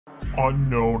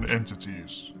Unknown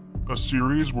Entities, a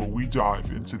series where we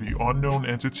dive into the unknown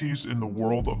entities in the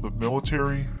world of the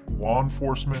military, law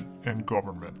enforcement, and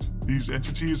government. These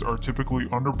entities are typically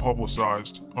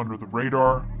underpublicized, under the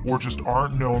radar, or just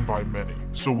aren't known by many.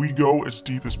 So we go as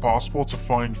deep as possible to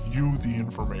find you the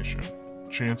information.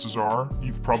 Chances are,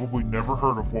 you've probably never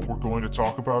heard of what we're going to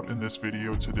talk about in this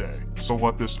video today. So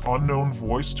let this unknown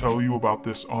voice tell you about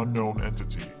this unknown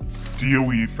entity.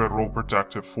 DOE Federal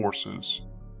Protective Forces.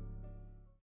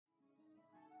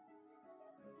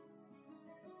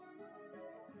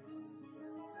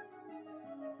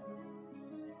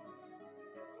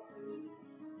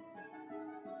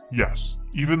 Yes,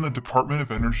 even the Department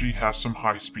of Energy has some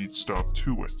high-speed stuff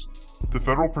to it. The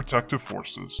Federal Protective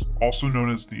Forces, also known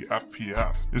as the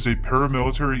FPF, is a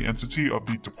paramilitary entity of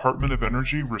the Department of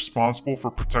Energy responsible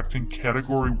for protecting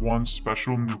Category 1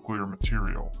 special nuclear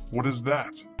material. What is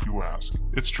that, you ask?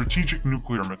 It's strategic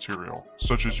nuclear material,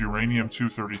 such as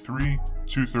uranium-233,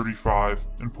 235,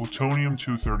 and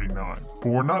plutonium-239. But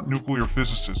we're not nuclear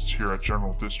physicists here at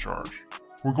General Discharge.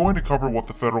 We're going to cover what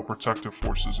the Federal Protective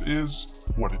Forces is,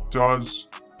 what it does,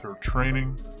 their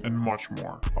training, and much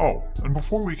more. Oh, and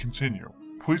before we continue,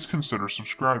 please consider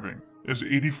subscribing, as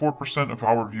 84% of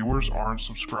our viewers aren't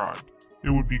subscribed. It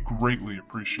would be greatly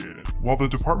appreciated. While the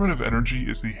Department of Energy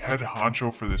is the head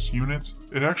honcho for this unit,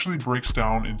 it actually breaks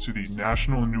down into the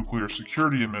National Nuclear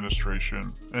Security Administration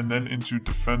and then into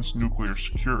Defense Nuclear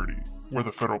Security, where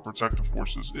the Federal Protective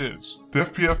Forces is. The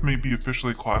FPF may be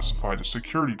officially classified as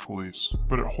security police,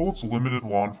 but it holds limited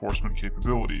law enforcement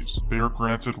capabilities. They are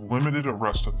granted limited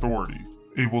arrest authority,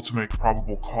 able to make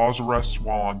probable cause arrests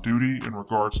while on duty in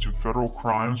regards to federal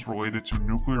crimes related to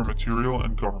nuclear material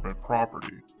and government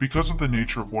property. Because of the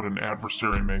nature of what an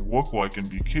adversary may look like and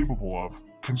be capable of,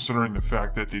 considering the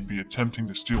fact that they'd be attempting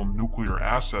to steal nuclear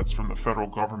assets from the federal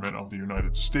government of the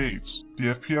United States, the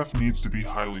FPF needs to be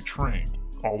highly trained,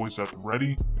 always at the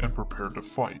ready and prepared to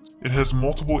fight. It has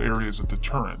multiple areas of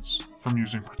deterrence, from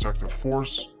using protective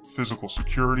force, physical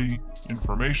security,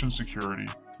 information security,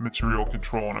 material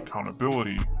control and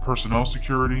accountability, personnel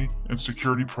security, and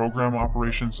security program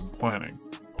operations and planning.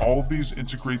 All of these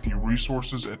integrate the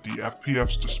resources at the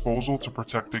FPF's disposal to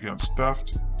protect against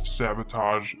theft,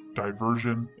 sabotage,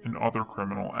 diversion, and other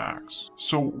criminal acts.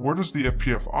 So where does the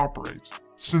FPF operate?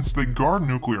 Since they guard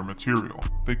nuclear material,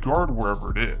 they guard wherever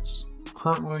it is.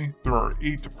 Currently, there are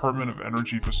 8 Department of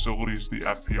Energy facilities the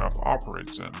FPF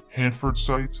operates in: Hanford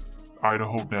Site,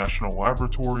 Idaho National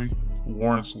Laboratory,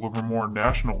 Lawrence Livermore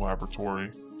National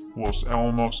Laboratory, Los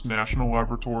Alamos National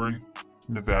Laboratory,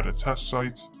 Nevada Test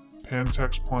Site,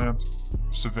 Pantex Plant,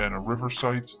 Savannah River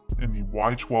Site, and the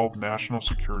Y-12 National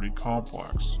Security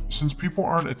Complex. Since people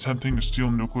aren't attempting to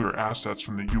steal nuclear assets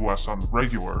from the US on the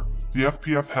regular, the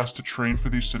FPF has to train for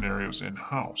these scenarios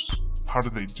in-house. How do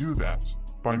they do that?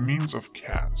 By means of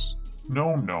CATs.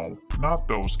 No, not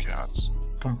those cats.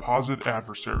 Composite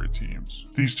adversary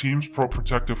teams. These teams probe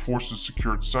protective forces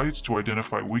secured sites to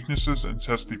identify weaknesses and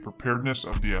test the preparedness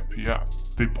of the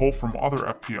FPF. They pull from other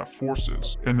FPF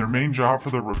forces, and their main job for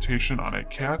their rotation on a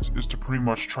CAT is to pretty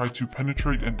much try to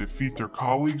penetrate and defeat their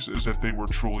colleagues as if they were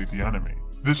truly the enemy.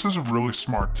 This is a really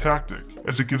smart tactic,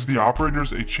 as it gives the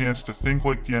operators a chance to think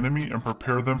like the enemy and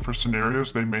prepare them for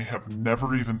scenarios they may have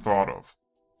never even thought of.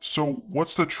 So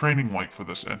what's the training like for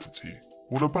this entity?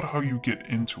 What about how you get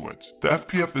into it? The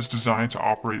FPF is designed to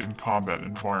operate in combat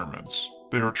environments.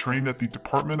 They are trained at the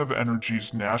Department of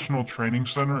Energy's National Training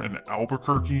Center in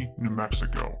Albuquerque, New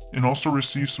Mexico, and also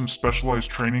receive some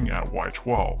specialized training at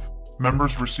Y-12.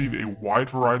 Members receive a wide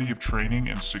variety of training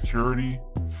in security,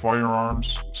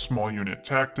 firearms, small unit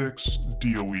tactics,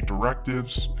 DOE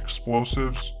directives,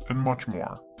 explosives, and much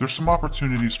more. There's some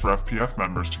opportunities for FPF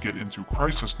members to get into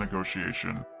crisis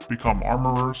negotiation, become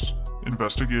armorers,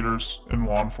 investigators, and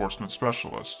law enforcement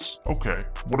specialists. Okay,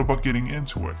 what about getting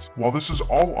into it? While this is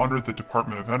all under the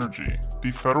Department of Energy,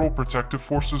 the Federal Protective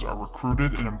Forces are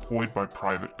recruited and employed by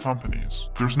private companies.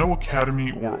 There's no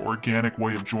academy or organic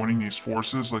way of joining these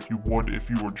forces like you would if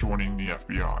you were joining the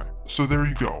FBI. So there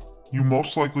you go. You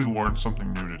most likely learned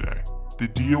something new today. The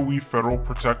DOE Federal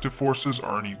Protective Forces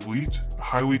are an elite,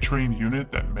 highly trained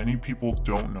unit that many people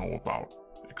don't know about.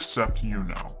 Except you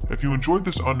know. If you enjoyed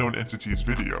this Unknown Entities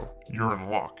video, you're in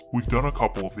luck. We've done a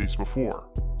couple of these before.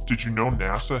 Did you know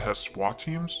NASA has SWAT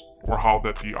teams? Or how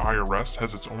that the IRS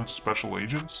has its own special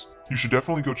agents? You should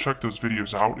definitely go check those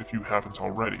videos out if you haven't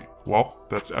already. Well,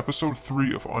 that's episode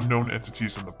 3 of Unknown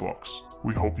Entities in the books.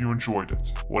 We hope you enjoyed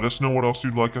it. Let us know what else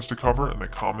you'd like us to cover in the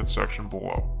comment section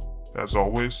below. As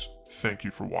always, thank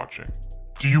you for watching.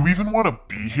 Do you even want to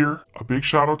be here? A big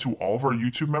shout out to all of our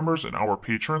YouTube members and our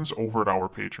patrons over at our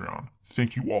Patreon.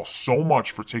 Thank you all so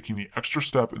much for taking the extra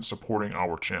step in supporting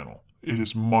our channel. It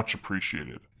is much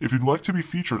appreciated. If you'd like to be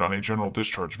featured on a General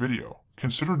Discharge video,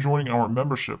 consider joining our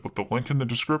membership with the link in the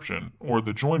description or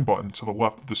the join button to the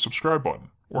left of the subscribe button,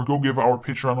 or go give our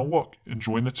Patreon a look and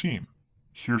join the team.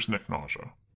 Here's Nick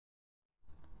Nausea.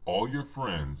 All your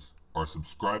friends are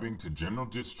subscribing to General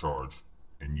Discharge,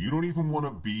 and you don't even want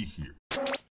to be here.